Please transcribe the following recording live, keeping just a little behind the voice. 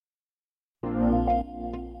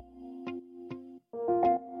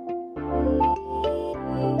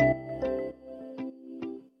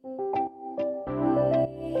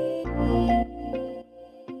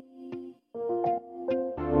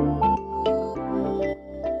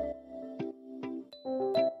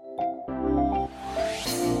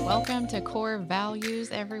Welcome to Core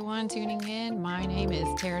Values, everyone tuning in. My name is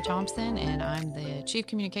Tara Thompson, and I'm the Chief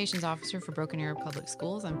Communications Officer for Broken Arrow Public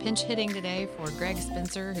Schools. I'm pinch hitting today for Greg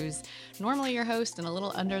Spencer, who's normally your host and a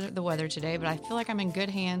little under the weather today, but I feel like I'm in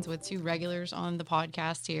good hands with two regulars on the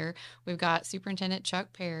podcast here. We've got Superintendent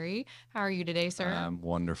Chuck Perry. How are you today, sir? I'm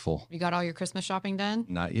wonderful. You got all your Christmas shopping done?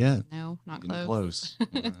 Not yet. No, not Getting close.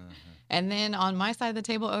 And then on my side of the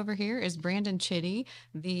table over here is Brandon Chitty,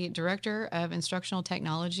 the Director of Instructional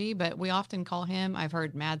Technology, but we often call him, I've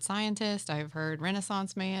heard mad scientist, I've heard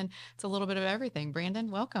Renaissance man. It's a little bit of everything.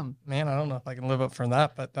 Brandon, welcome. Man, I don't know if I can live up for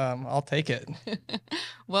that, but I'll take it.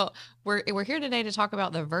 Well, we're here today to talk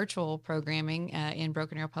about the virtual programming in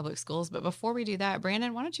Broken Arrow Public Schools. But before we do that,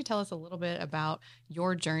 Brandon, why don't you tell us a little bit about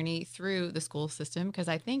your journey through the school system? Because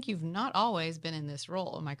I think you've not always been in this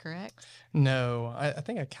role. Am I correct? No, I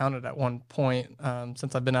think I counted at one point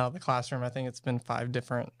since I've been out of the classroom. I think it's been 5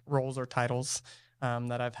 different roles or titles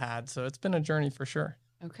that I've had. So it's been a journey for sure.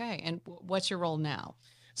 Okay. And what's your role now?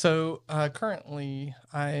 So currently,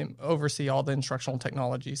 I oversee all the instructional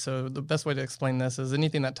technology. So the best way to explain this is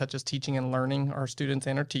anything that touches teaching and learning, our students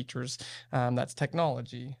and our teachers, that's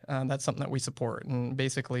technology. That's something that we support. And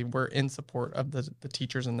basically, we're in support of the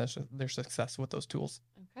teachers and their success with those tools.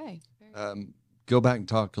 Okay. Go back and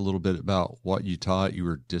talk a little bit about what you taught. You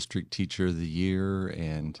were District Teacher of the Year,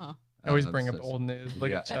 and I always bring up old news.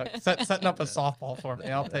 Look at Chuck setting up a softball for me.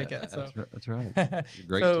 I'll take it. So. That's right. You're a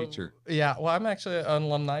great teacher. Yeah. Well, I'm actually an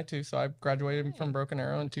alumni too. So I graduated from Broken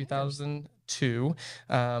Arrow in 2002.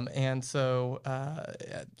 And so,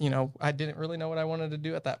 I didn't really know what I wanted to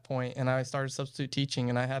do at that point. And I started substitute teaching,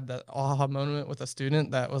 and I had that aha moment with a student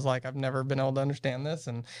that was like, I've never been able to understand this.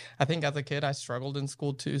 And I think as a kid, I struggled in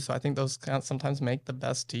school too. So I think those sometimes make the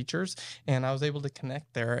best teachers. And I was able to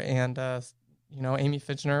connect there. And, Amy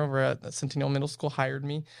Fitchner over at Centennial Middle School hired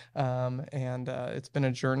me, and it's been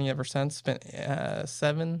a journey ever since. Spent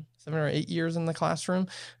 7 or 8 years in the classroom.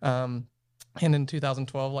 And in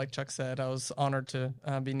 2012, like Chuck said, I was honored to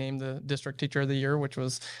be named the District Teacher of the Year, which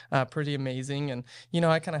was pretty amazing. And,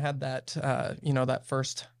 I kind of had that, that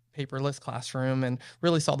first paperless classroom and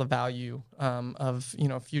really saw the value of,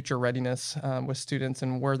 future readiness with students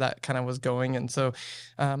and where that kind of was going. And so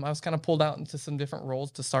I was kind of pulled out into some different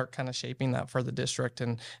roles to start kind of shaping that for the district,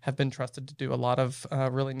 and have been trusted to do a lot of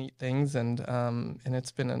really neat things. And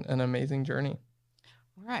it's been an amazing journey.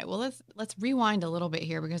 All right. Well, let's rewind a little bit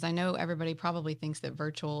here, because I know everybody probably thinks that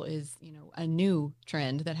virtual is, a new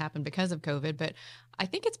trend that happened because of COVID, but I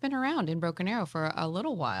think it's been around in Broken Arrow for a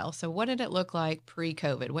little while. So what did it look like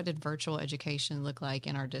pre-COVID? What did virtual education look like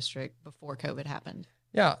in our district before COVID happened?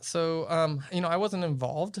 Yeah. So, I wasn't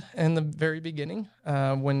involved in the very beginning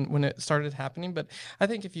when it started happening, but I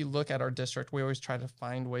think if you look at our district, we always try to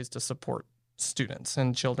find ways to support students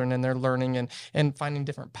and children and their learning and finding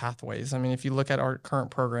different pathways. I mean, if you look at our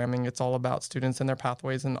current programming, it's all about students and their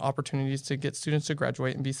pathways and opportunities to get students to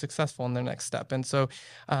graduate and be successful in their next step. And so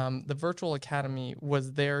the Virtual Academy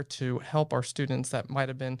was there to help our students that might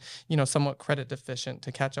have been, somewhat credit deficient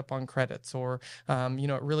to catch up on credits, or,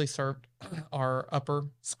 it really served our upper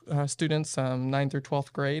students, 9th through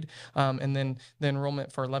 12th grade. And then the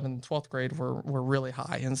enrollment for 11th and 12th grade were really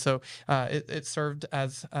high. And so it served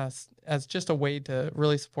as just a way to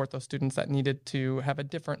really support those students that needed to have a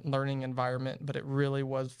different learning environment, but it really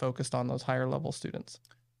was focused on those higher level students.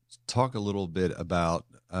 Talk a little bit about,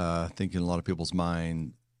 I think in a lot of people's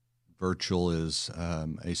mind, virtual is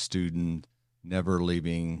a student never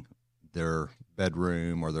leaving their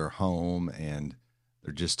bedroom or their home, and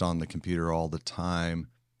they're just on the computer all the time.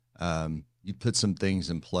 You put some things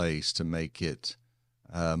in place to make it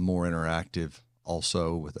more interactive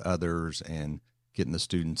also with others, and getting the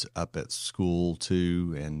students up at school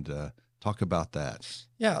too, and talk about that.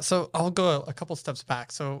 Yeah, so I'll go a couple steps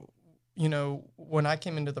back. So, when I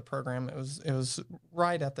came into the program, it was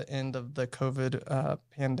right at the end of the COVID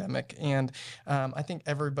pandemic. And I think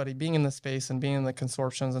everybody being in the space and being in the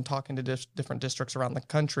consortiums and talking to different districts around the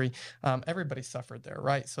country, everybody suffered there,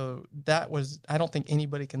 right? So I don't think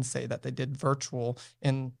anybody can say that they did virtual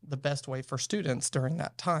in the best way for students during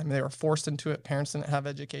that time. They were forced into it. Parents didn't have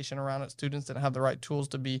education around it. Students didn't have the right tools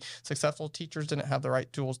to be successful. Teachers didn't have the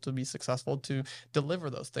right tools to be successful to deliver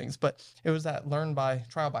those things. But it was that learn by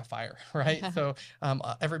trial by fire. right? So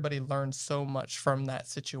everybody learned so much from that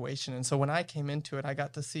situation. And so when I came into it, I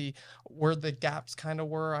got to see where the gaps kind of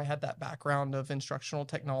were. I had that background of instructional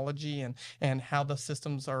technology and how the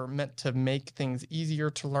systems are meant to make things easier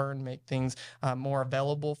to learn, make things more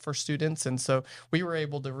available for students. And so we were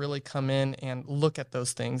able to really come in and look at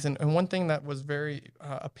those things. And one thing that was very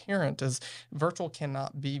apparent is virtual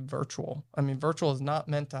cannot be virtual. I mean, virtual is not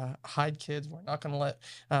meant to hide kids. We're not going to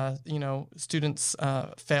let students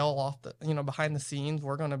fail off the behind the scenes.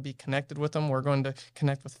 We're going to be connected with them. We're going to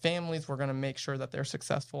connect with families. We're going to make sure that they're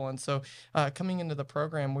successful. And so coming into the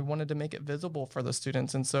program, we wanted to make it visible for the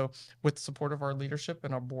students. And so with the support of our leadership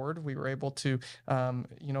and our board, we were able to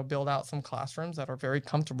build out some classrooms that are very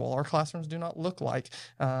comfortable. Our classrooms do not look like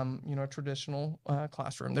a traditional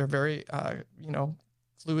classroom. They're very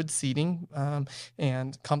fluid seating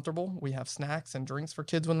and comfortable. We have snacks and drinks for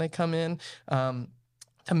kids when they come in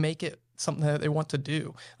to make it something that they want to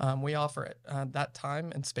do. We offer it that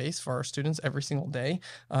time and space for our students every single day.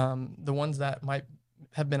 The ones that might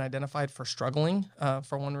have been identified for struggling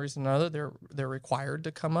for one reason or another, they're required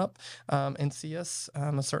to come up and see us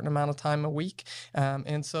a certain amount of time a week.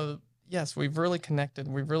 And so yes, we've really connected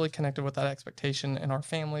with that expectation in our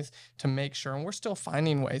families to make sure, and we're still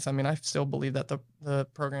finding ways. I mean, I still believe that the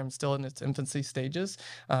program is still in its infancy stages.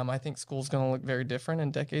 I think school's going to look very different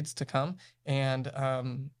in decades to come. And,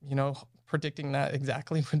 predicting that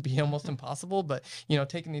exactly would be almost impossible, but,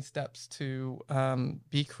 taking these steps to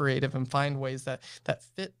be creative and find ways that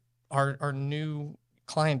fit our new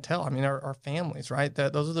clientele. I mean, our families, right?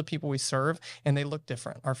 Those are the people we serve, and they look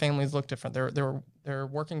different. Our families look different. They're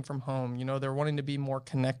working from home. They're wanting to be more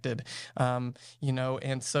connected. And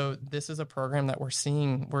so this is a program that we're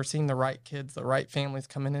seeing the right kids, the right families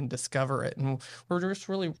come in and discover it, and we're just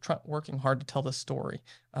really working hard to tell the story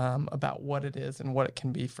about what it is and what it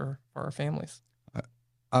can be for our families.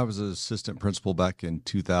 I was an assistant principal back in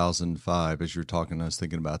 2005. As you're talking, I was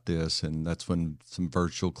thinking about this, and that's when some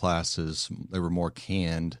virtual classes, they were more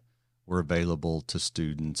canned, were available to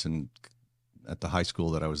students. And at the high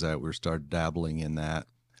school that I was at, we started dabbling in that.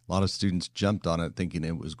 A lot of students jumped on it thinking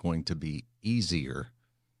it was going to be easier,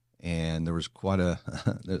 and there was quite a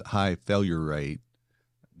high failure rate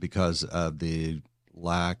because of the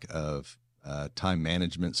lack of time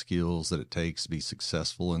management skills that it takes to be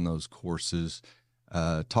successful in those courses.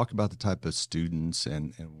 Talk about the type of students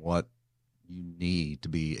and what you need to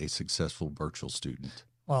be a successful virtual student.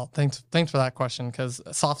 Well, thanks for that question, because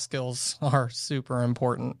soft skills are super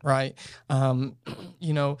important, right?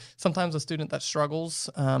 Sometimes a student that struggles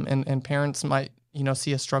and parents might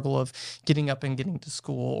see a struggle of getting up and getting to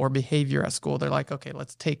school or behavior at school. They're like, okay,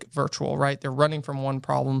 let's take virtual, right? They're running from one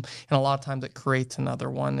problem, and a lot of times it creates another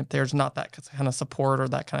one if there's not that kind of support or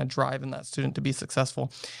that kind of drive in that student to be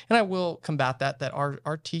successful. And I will combat that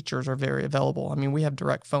our teachers are very available. I mean, we have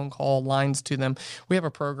direct phone call lines to them. We have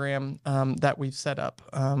a program that we've set up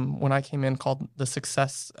when I came in called the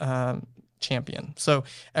Success Champion. So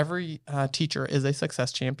every teacher is a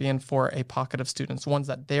success champion for a pocket of students, ones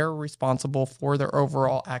that they're responsible for their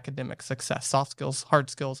overall academic success, soft skills, hard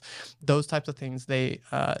skills, those types of things. They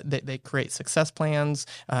create success plans,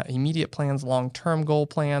 immediate plans, long-term goal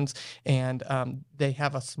plans, and they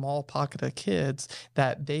have a small pocket of kids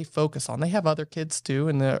that they focus on. They have other kids too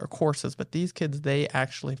in their courses, but these kids they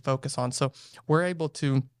actually focus on. So we're able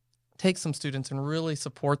to take some students and really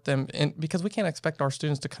support them, and because we can't expect our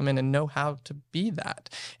students to come in and know how to be that.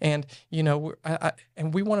 And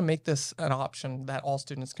and we want to make this an option that all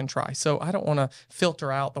students can try. So I don't want to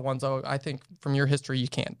filter out the ones, I think from your history you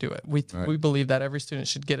can't do it. We believe that every student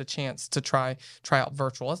should get a chance to try out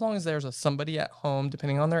virtual, as long as there's somebody at home,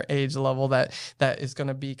 depending on their age level, that is going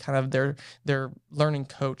to be kind of their learning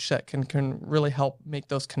coach that can really help make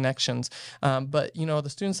those connections. But the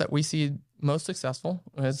students that we see most successful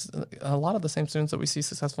is a lot of the same students that we see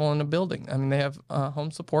successful in a building. I mean, they have home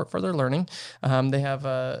support for their learning. They have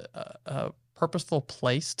a purposeful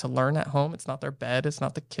place to learn at home. It's not their bed, it's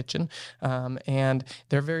not the kitchen, and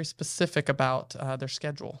they're very specific about their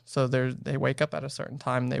schedule. So they wake up at a certain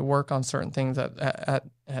time, they work on certain things at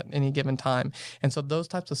any given time, and so those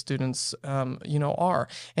types of students, are.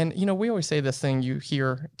 And we always say this thing you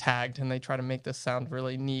hear tagged, and they try to make this sound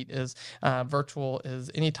really neat: is virtual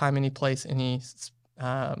is anytime, any place, any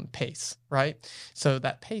pace, right? So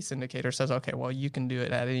that pace indicator says, okay, well, you can do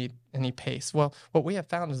it at any pace. Well, what we have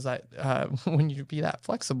found is that when you be that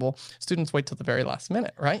flexible, students wait till the very last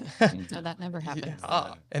minute, right? No, that never happens.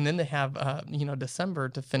 And then they have, December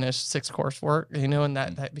to finish 6 coursework, and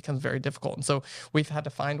that becomes very difficult. And so we've had to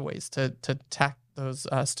find ways to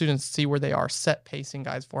students, see where they are, set pacing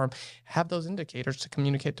guides for them, have those indicators to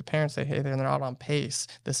communicate to parents, say, hey, they're not on pace.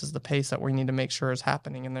 This is the pace that we need to make sure is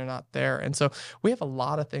happening, and they're not there. And so we have a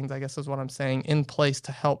lot of things, I guess is what I'm saying, in place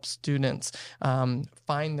to help students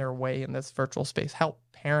find their way in this virtual space, help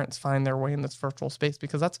parents find their way in this virtual space,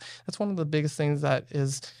 because that's one of the biggest things that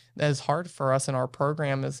is hard for us in our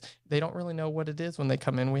program, is they don't really know what it is when they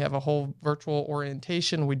come in. We have a whole virtual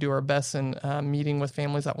orientation. We do our best in meeting with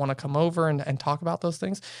families that want to come over and talk about those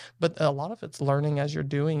things. But a lot of it's learning as you're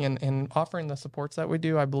doing, and offering the supports that we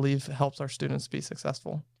do, I believe, helps our students be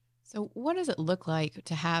successful. So what does it look like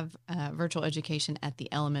to have virtual education at the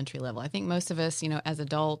elementary level? I think most of us, as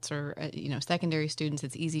adults or, secondary students,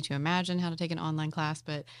 it's easy to imagine how to take an online class.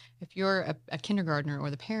 But if you're a kindergartner or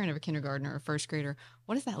the parent of a kindergartner or first grader,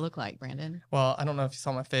 what does that look like, Brandon? Well, I don't know if you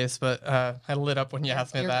saw my face, but I lit up when you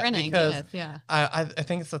asked me that. Grinning, because yes, yeah. I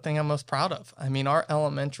think it's the thing I'm most proud of. I mean, our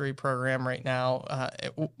elementary program right now,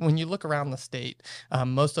 when you look around the state,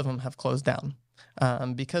 most of them have closed down.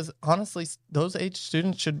 Because honestly, those age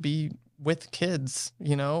students should be with kids,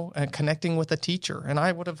 and connecting with a teacher. And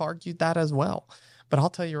I would have argued that as well. But I'll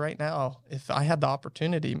tell you right now, if I had the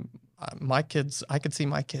opportunity, I could see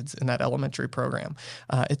my kids in that elementary program.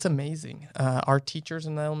 It's amazing. Our teachers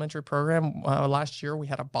in the elementary program, last year we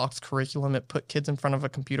had a box curriculum. It put kids in front of a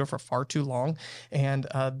computer for far too long. And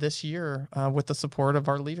this year, with the support of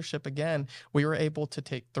our leadership again, we were able to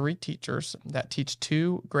take 3 teachers that teach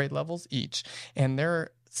 2 grade levels each, and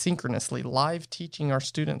they're synchronously live teaching our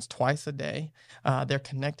students twice a day. They're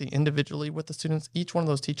connecting individually with the students. Each one of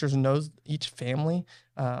those teachers knows each family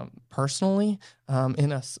personally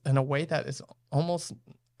in a way that is almost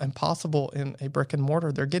impossible in a brick and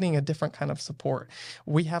mortar. They're getting a different kind of support.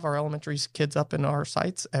 We have our elementary kids up in our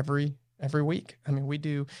sites every week. I mean, we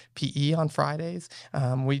do PE on Fridays.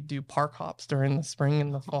 We do park hops during the spring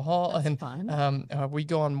and the fall. That's and fun. We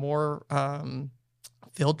go on more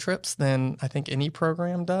field trips than I think any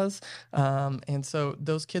program does. And so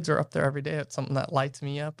those kids are up there every day. It's something that lights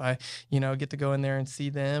me up. I, get to go in there and see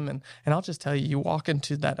them. And I'll just tell you, you walk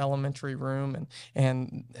into that elementary room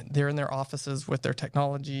and they're in their offices with their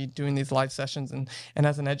technology doing these live sessions. And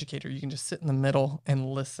as an educator, you can just sit in the middle and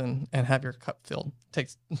listen and have your cup filled. It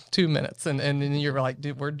takes 2 minutes. And then you're like,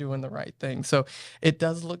 dude, we're doing the right thing. So it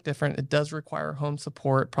does look different. It does require home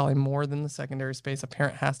support, probably more than the secondary space. A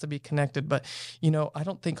parent has to be connected. But, I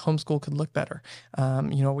don't think homeschool could look better.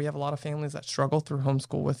 We have a lot of families that struggle through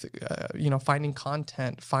homeschool with, finding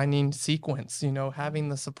content, finding sequence, having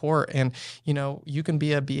the support. And, you can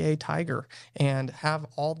be a BA Tiger and have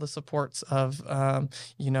all the supports of, a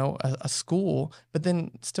school, but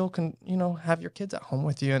then still can, have your kids at home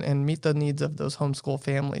with you and meet the needs of those homeschool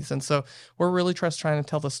families. And so we're really just trying to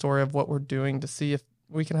tell the story of what we're doing to see if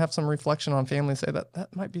we can have some reflection on families, say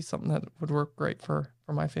that might be something that would work great for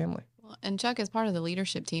my family. And Chuck, as part of the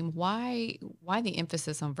leadership team, why the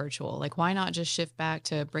emphasis on virtual? Like, why not just shift back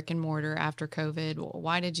to brick and mortar after COVID?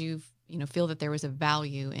 Why did you, feel that there was a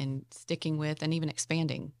value in sticking with and even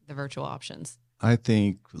expanding the virtual options? I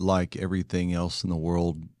think, like everything else in the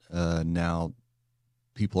world now,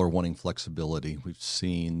 people are wanting flexibility. We've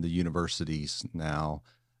seen the universities now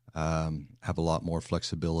have a lot more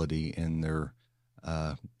flexibility in their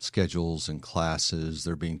schedules and classes.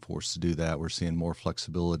 They're being forced to do that. We're seeing more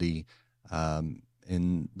flexibility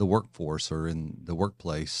in the workforce or in the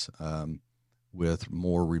workplace with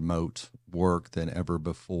more remote work than ever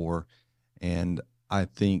before. And I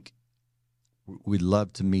think we'd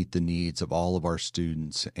love to meet the needs of all of our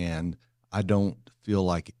students. And I don't feel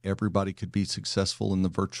like everybody could be successful in the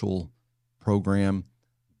virtual program,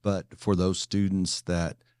 but for those students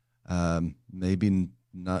that maybe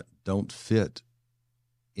don't fit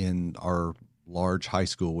in our large high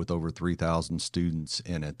school with over 3,000 students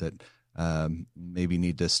in it, that maybe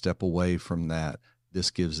need to step away from that, this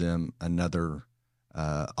gives them another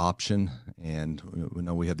option. And we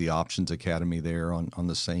know we have the Options Academy there on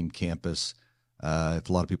the same campus. If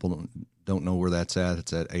a lot of people don't know where that's at,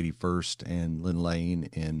 it's at 81st and Lynn Lane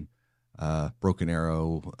in Broken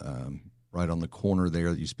Arrow, right on the corner there.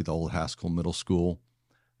 That used to be the old Haskell Middle School.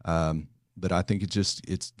 But I think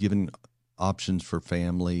it's given options for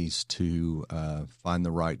families to find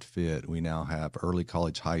the right fit. We now have Early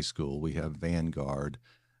College High School. We have Vanguard,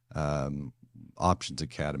 Options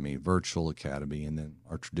Academy, Virtual Academy, and then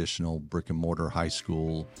our traditional brick and mortar high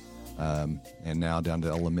school, and now down to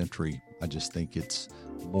elementary. I just think it's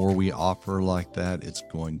more we offer like that, it's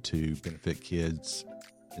going to benefit kids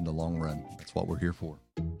in the long run. That's what we're here for.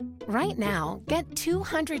 Right now, get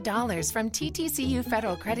 $200 from TTCU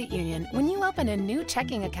Federal Credit Union when you open a new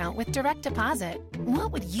checking account with direct deposit.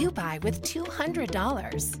 What would you buy with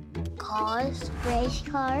 $200? Cars, race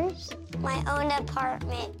cars, my own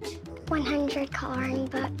apartment, 100 coloring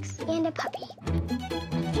books, and a puppy.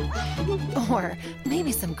 Or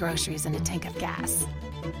maybe some groceries and a tank of gas.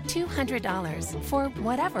 $200 for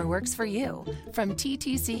whatever works for you from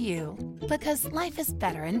TTCU, because life is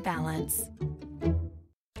better in balance.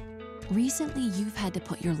 Recently, you've had to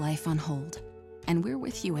put your life on hold, and we're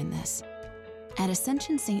with you in this. At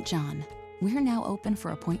Ascension St. John, we're now open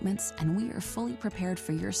for appointments, and we are fully prepared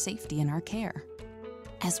for your safety and our care.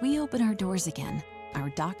 As we open our doors again, our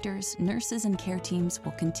doctors, nurses, and care teams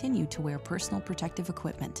will continue to wear personal protective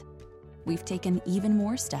equipment. We've taken even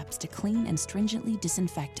more steps to clean and stringently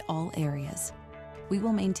disinfect all areas. We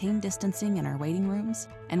will maintain distancing in our waiting rooms,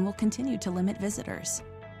 and will continue to limit visitors.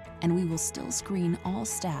 And we will still screen all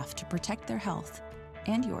staff to protect their health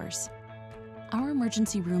and yours. Our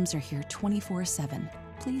emergency rooms are here 24/7.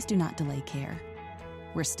 Please do not delay care.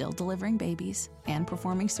 We're still delivering babies and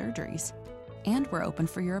performing surgeries. And we're open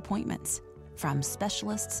for your appointments, from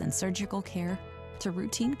specialists and surgical care to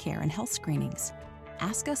routine care and health screenings.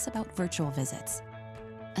 Ask us about virtual visits.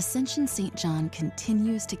 Ascension St. John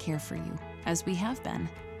continues to care for you, as we have been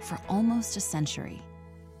for almost a century.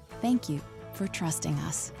 Thank you for trusting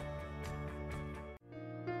us.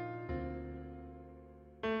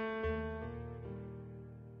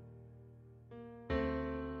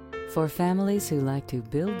 For families who like to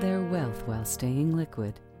build their wealth while staying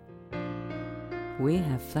liquid, we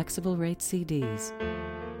have flexible rate CDs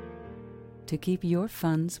to keep your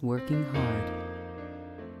funds working hard,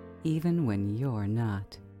 even when you're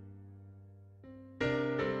not.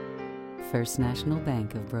 First National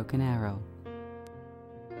Bank of Broken Arrow.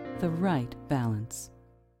 The right balance.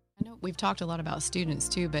 I know we've talked a lot about students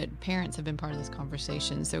too, but parents have been part of this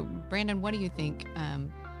conversation. So, Brandon, what do you think?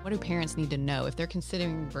 What do parents need to know if they're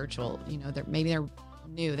considering virtual? You know, maybe they're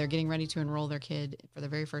new, they're getting ready to enroll their kid for the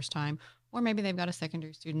very first time, or maybe they've got a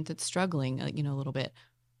secondary student that's struggling, a little bit.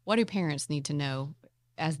 What do parents need to know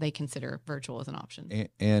as they consider virtual as an option?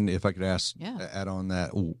 And if I could add on that,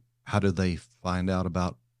 how do they find out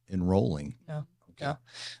about enrolling? Yeah. Yeah,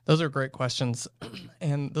 those are great questions,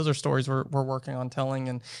 and those are stories we're working on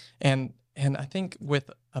telling. And I think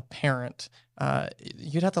with a parent,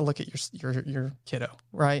 you'd have to look at your kiddo,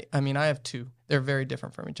 right? I mean, I have two; they're very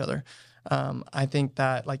different from each other. I think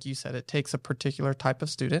that, like you said, it takes a particular type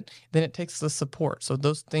of student. Then it takes the support. So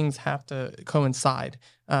those things have to coincide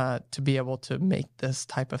to be able to make this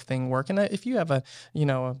type of thing work. And if you have a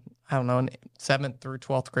 7th through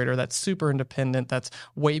 12th grader that's super independent, that's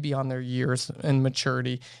way beyond their years and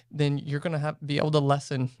maturity, then you're going to be able to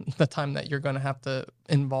lessen the time that you're going to have to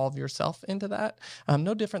involve yourself into that.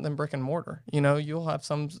 No different than brick and mortar. You'll have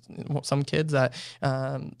some kids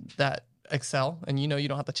that excel, and you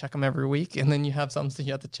don't have to check them every week, and then you have some that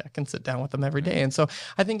you have to check and sit down with them every day. And so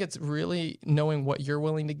I think it's really knowing what you're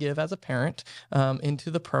willing to give as a parent into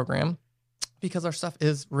the program, because our stuff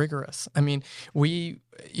is rigorous. I mean,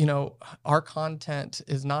 our content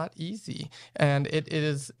is not easy, and it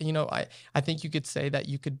is, I think you could say that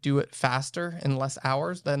you could do it faster in less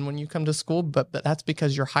hours than when you come to school, but that's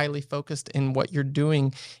because you're highly focused in what you're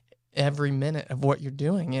doing every minute of what you're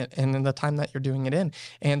doing it and in the time that you're doing it in.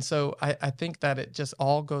 And so I think that it just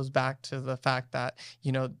all goes back to the fact that,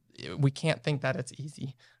 we can't think that it's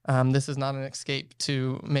easy. This is not an escape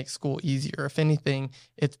to make school easier. If anything,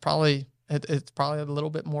 it's probably a little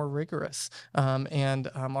bit more rigorous. And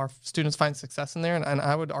our students find success in there. And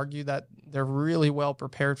I would argue that they're really well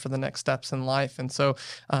prepared for the next steps in life. And so,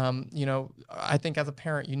 I think as a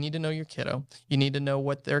parent, you need to know your kiddo. You need to know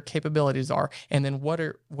what their capabilities are. And then what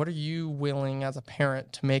are you willing as a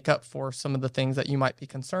parent to make up for some of the things that you might be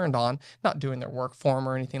concerned on, not doing their work for them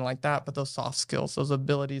or anything like that, but those soft skills, those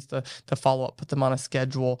abilities to follow up, put them on a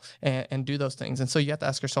schedule and do those things. And so you have to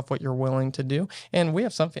ask yourself what you're willing to do. And we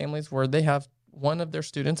have some families where they have one of their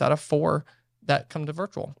students out of 4 that come to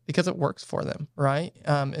virtual because it works for them, right?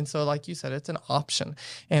 And so, like you said, it's an option.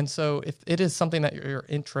 And so if it is something that you're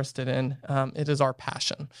interested in, it is our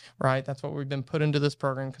passion, right? That's what we've been put into this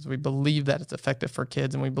program because we believe that it's effective for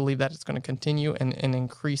kids, and we believe that it's going to continue and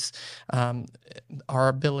increase our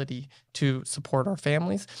ability to support our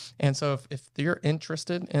families. And so if you're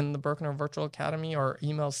interested in the Broken Arrow Virtual Academy, our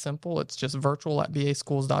email is simple. It's just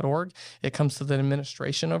virtual@baschools.org. It comes to the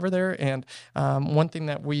administration over there. And one thing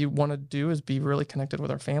that we want to do is be be really connected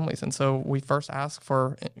with our families. And so we first ask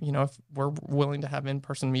for, if we're willing to have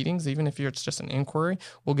in-person meetings, even if it's just an inquiry,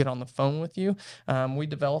 we'll get on the phone with you. We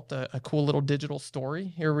developed a cool little digital story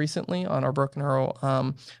here recently on our Broken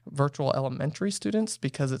Arrow virtual elementary students,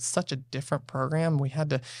 because it's such a different program. We had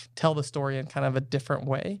to tell the story in kind of a different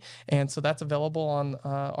way. And so that's available on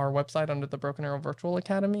our website under the Broken Arrow Virtual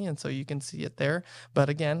Academy. And so you can see it there. But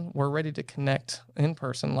again, we're ready to connect in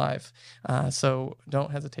person live. So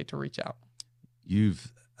don't hesitate to reach out.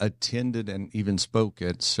 You've attended and even spoke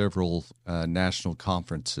at several national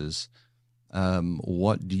conferences.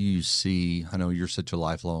 What do you see? I know you're such a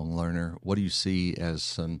lifelong learner. What do you see as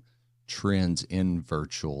some trends in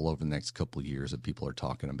virtual over the next couple of years that people are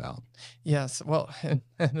talking about? Yes. Well, and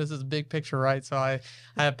this is big picture, right? So I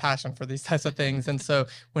have passion for these types of things. And so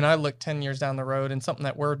when I look 10 years down the road, and something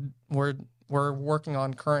that we're working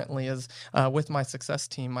on currently is with my success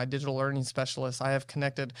team, my digital learning specialists. I have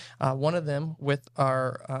connected one of them with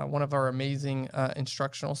one of our amazing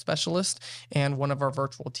instructional specialists and one of our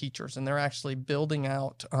virtual teachers, and they're actually building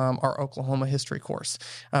out our Oklahoma history course.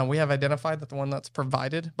 We have identified that the one that's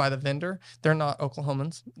provided by the vendor, they're not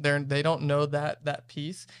Oklahomans. They don't know that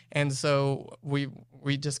piece, and so we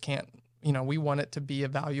just can't. We want it to be a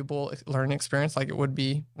valuable learning experience like it would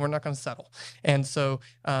be. We're not going to settle. And so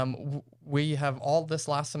we have all this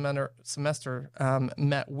last semester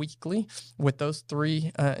met weekly with those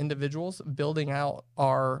three individuals, building out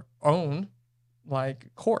our own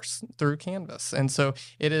course through Canvas. And so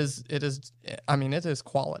it is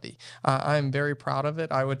quality. I'm very proud of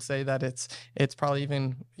it. I would say that it's probably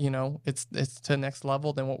even, it's to the next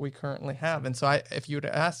level than what we currently have. And so if you would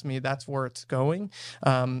ask me, that's where it's going.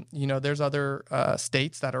 There's other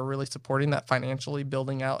states that are really supporting that financially,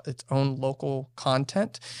 building out its own local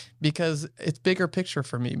content, because it's bigger picture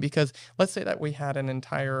for me. Because let's say that we had an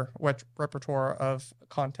entire repertoire of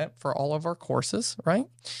content for all of our courses, right?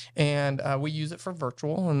 And we use it for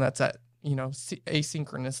virtual, and that's at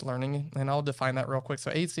asynchronous learning. And I'll define that real quick.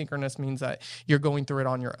 So asynchronous means that you're going through it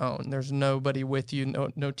on your own. There's nobody with you,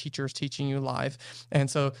 no teachers teaching you live. And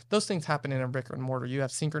so those things happen in a brick and mortar. You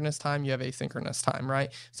have synchronous time, you have asynchronous time,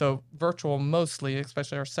 right? So virtual mostly,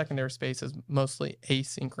 especially our secondary space, is mostly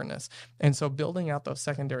asynchronous. And so building out those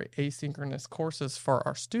secondary asynchronous courses for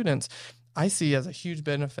our students, I see as a huge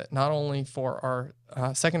benefit, not only for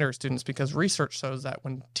our secondary students, because research shows that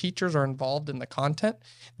when teachers are involved in the content,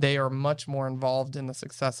 they are much more involved in the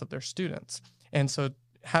success of their students. And so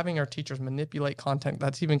having our teachers manipulate content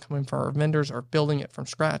that's even coming from our vendors or building it from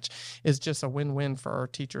scratch is just a win-win for our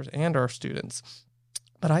teachers and our students.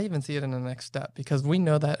 But I even see it in the next step, because we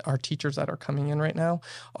know that our teachers that are coming in right now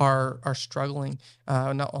are struggling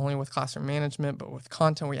not only with classroom management, but with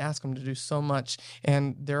content. We ask them to do so much,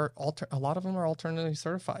 and a lot of them are alternatively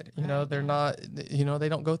certified. They're not, they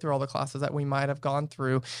don't go through all the classes that we might have gone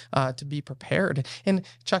through to be prepared. And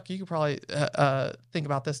Chuck, you could probably think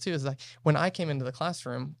about this too, is like when I came into the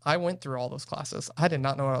classroom, I went through all those classes. I did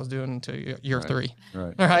not know what I was doing until year three.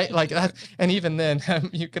 Right. Right. Like that. And even then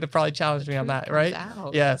you could have probably challenged me on that. Right.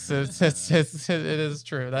 Yes, it is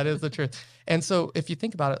true. That is the truth. And so if you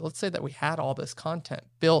think about it, let's say that we had all this content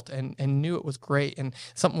built and knew it was great, and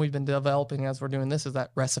something we've been developing as we're doing this is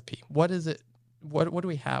that recipe. What is it? What do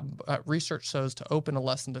we have? Research shows to open a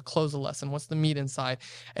lesson, to close a lesson. What's the meat inside?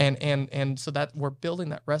 And so that we're building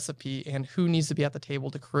that recipe, and who needs to be at the table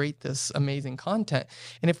to create this amazing content.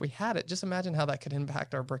 And if we had it, just imagine how that could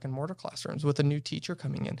impact our brick and mortar classrooms with a new teacher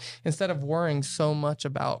coming in. Instead of worrying so much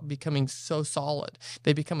about becoming so solid,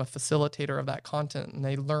 they become a facilitator of that content, and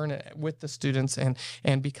they learn it with the students and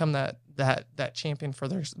become that champion for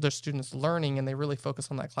their students' learning, and they really focus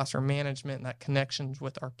on that classroom management and that connections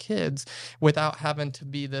with our kids without having to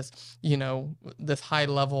be this, this high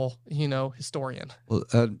level, historian. Well,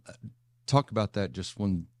 talk about that just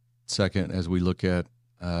 1 second as we look at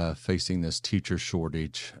facing this teacher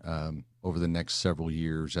shortage over the next several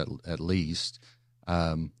years at least.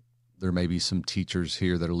 There may be some teachers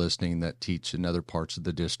here that are listening that teach in other parts of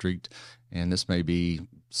the district, and this may be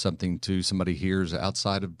something to somebody here's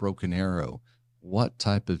outside of Broken Arrow. What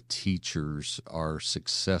type of teachers are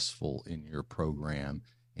successful in your program,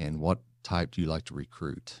 and what type do you like to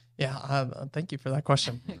recruit? Yeah, thank you for that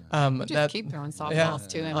question. Just keep throwing softballs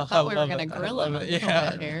to him. I thought we were going to grill him a little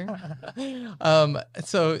bit here.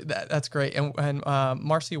 So that's great. And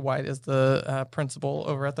Marcy White is the principal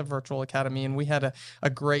over at the Virtual Academy, and we had a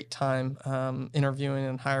great time interviewing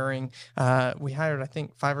and hiring. We hired, I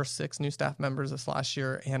think, 5 or 6 new staff members this last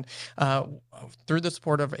year, and through the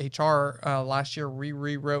support of HR, last year we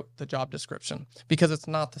rewrote the job description because it's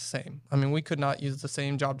not the same. I mean, we could not use the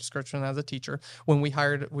same job description as a teacher. When we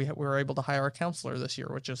hired were able to hire a counselor this year,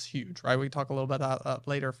 which is huge, right? We can talk a little bit about that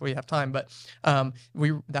later if we have time, but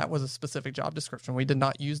that was a specific job description. We did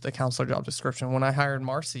not use the counselor job description. When I hired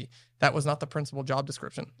Marcy, that was not the principal job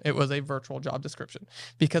description. It was a virtual job description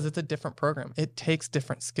because it's a different program. It takes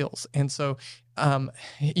different skills. And so,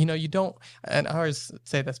 you don't, and I always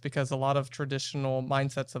say this because a lot of traditional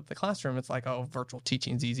mindsets of the classroom, it's like, oh, virtual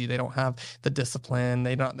teaching is easy. They don't have the discipline.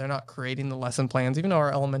 They're not creating the lesson plans, even though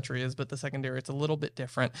our elementary is, but the secondary, it's a little bit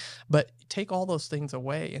different. But take all those things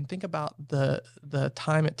away and think about the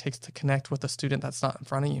time it takes to connect with a student that's not in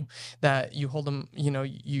front of you, that you hold them,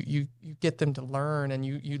 you get them to learn, and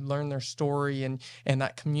you learn their story and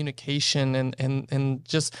that communication and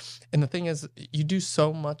the thing is, you do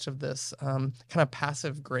so much of this kind of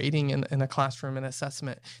passive grading in a classroom and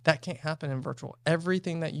assessment that can't happen in virtual.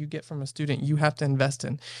 Everything that you get from a student, you have to invest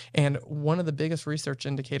in. And one of the biggest research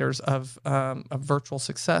indicators of virtual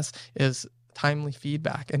success is timely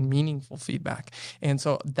feedback and meaningful feedback. And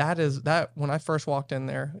so that when I first walked in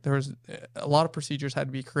there was a lot of procedures had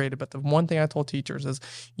to be created. But the one thing I told teachers is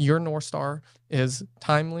your North Star is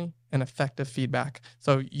timely and effective feedback.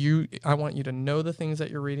 So I want you to know the things that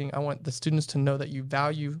you're reading. I want the students to know that you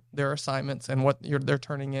value their assignments and what they're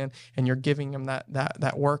turning in, and you're giving them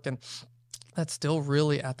that work. And that's still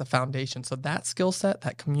really at the foundation. So that skill set,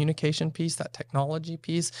 that communication piece, that technology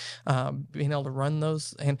piece, being able to run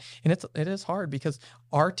those, and it is hard because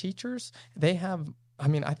our teachers, they have,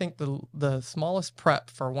 I think the smallest prep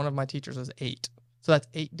for one of my teachers is 8. So that's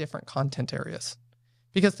 8 different content areas.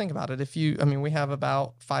 Because think about it, we have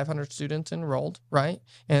about 500 students enrolled, right?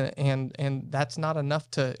 And that's not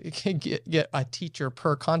enough to get a teacher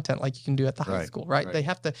per content like you can do at the high school, right? They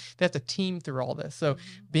have to team through all this. So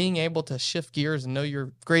being able to shift gears and know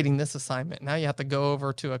you're grading this assignment, now you have to go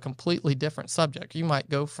over to a completely different subject. You might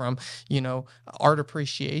go from, art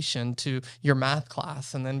appreciation to your math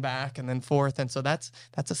class and then back and then forth. And so that's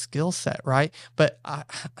a skill set, right? But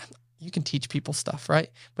you can teach people stuff, right?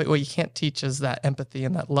 But what you can't teach is that empathy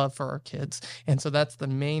and that love for our kids. And so that's the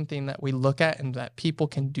main thing that we look at, and that people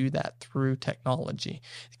can do that through technology.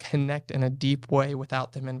 Connect in a deep way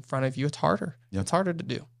without them in front of you. It's harder. Yep. It's harder to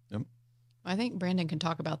do. Yep. I think Brandon can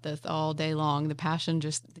talk about this all day long. The passion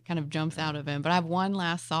just kind of jumps out of him. But I have one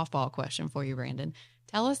last softball question for you, Brandon.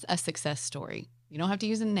 Tell us a success story. You don't have to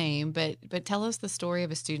use a name, but tell us the story of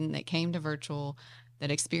a student that came to virtual, that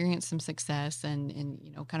experienced some success, and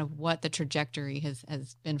kind of what the trajectory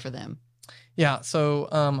has been for them. Yeah. So,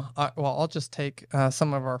 I'll just take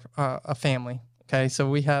some of our a family. Okay, so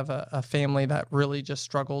we have a family that really just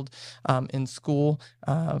struggled in school,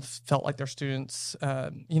 felt like their students,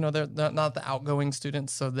 they're not the outgoing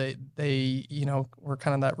students, so they were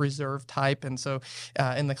kind of that reserved type, and so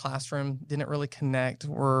in the classroom didn't really connect,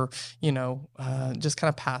 were just kind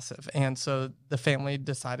of passive, and so the family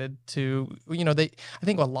decided to, I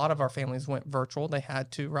think a lot of our families went virtual. They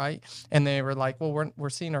had to, right? And they were like, well, we're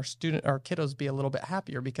seeing our kiddos be a little bit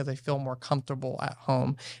happier because they feel more comfortable at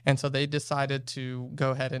home, and so they decided to go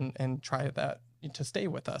ahead and try that to stay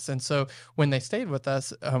with us. And so when they stayed with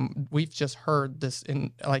us, we've just heard this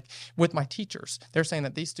with my teachers. They're saying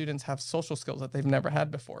that these students have social skills that they've never had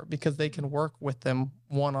before because they can work with them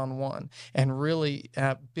one-on-one and really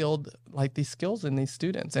build these skills in these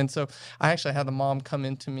students. And so I actually had the mom come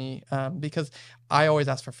into me because I always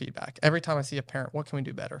ask for feedback. Every time I see a parent, what can we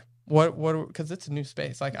do better? Because it's a new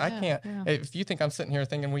space. I can't, if you think I'm sitting here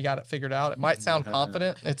thinking we got it figured out, it might sound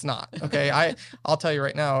confident. It's not. Okay. I'll tell you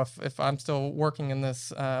right now, if I'm still working in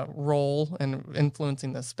this role and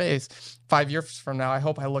influencing this space, 5 years from now, I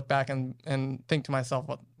hope I look back and think to myself,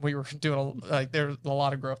 what we were doing, there's a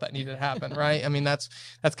lot of growth that needed to happen. Right.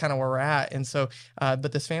 That's kind of where we're at. And so,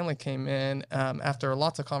 but this family came in after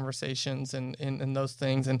lots of conversations and those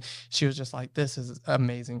things. And she was just like, this is an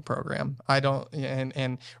amazing program.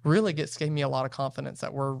 And really gave me a lot of confidence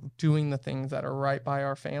that we're doing the things that are right by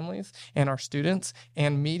our families and our students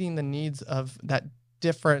and meeting the needs of that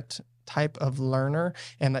different type of learner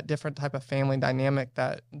and that different type of family dynamic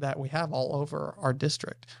that we have all over our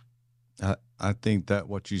district. I think that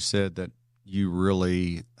what you said, that you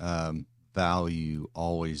really value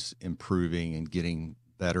always improving and getting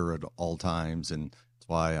better at all times. And that's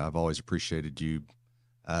why I've always appreciated you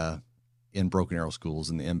in Broken Arrow Schools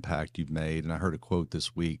and the impact you've made. And I heard a quote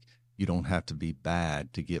this week, you don't have to be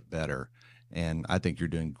bad to get better. And I think you're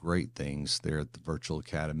doing great things there at the Virtual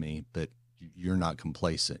Academy, but you're not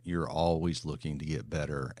complacent. You're always looking to get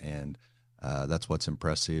better. And that's what's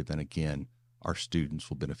impressive. And again, our students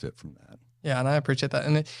will benefit from that. Yeah, and I appreciate that.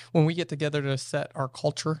 And when we get together to set our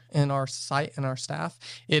culture in our site and our staff,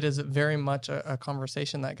 it is very much a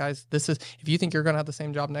conversation that, guys, this is, if you think you're going to have the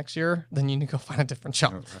same job next year, then you need to go find a different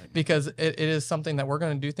job. Right. Because it is something that we're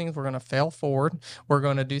going to do things, we're going to fail forward, we're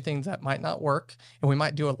going to do things that might not work, and we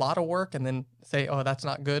might do a lot of work and then say, oh, that's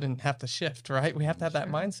not good, and have to shift, right? We have to have that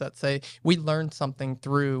mindset, say, we learned something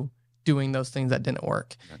through doing those things that didn't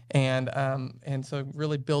work. Okay. And so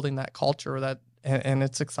really building that culture and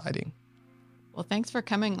it's exciting. Well, thanks for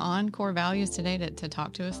coming on Core Values today to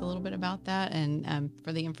talk to us a little bit about that and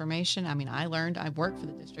for the information. I mean, I've worked for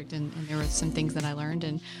the district and there were some things that I learned.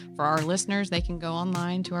 And for our listeners, they can go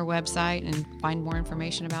online to our website and find more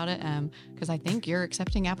information about it because I think you're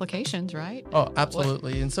accepting applications, right? Oh,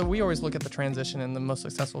 absolutely. And so we always look at the transition and the most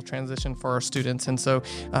successful transition for our students. And so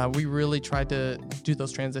we really try to do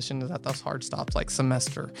those transitions at those hard stops like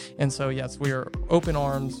semester. And so, yes, we are open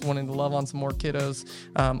arms, wanting to love on some more kiddos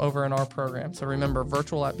over in our program. So remember,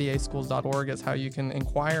 virtual@vaschools.org is how you can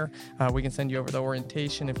inquire. We can send you over the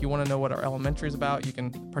orientation. If you want to know what our elementary is about, you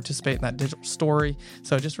can participate in that digital story.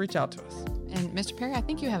 So just reach out to us. And Mr. Perry, I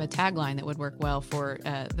think you have a tagline that would work well for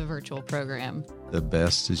the virtual program. The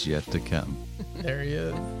best is yet to come. There he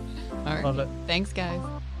is. All right. Love it. Thanks, guys.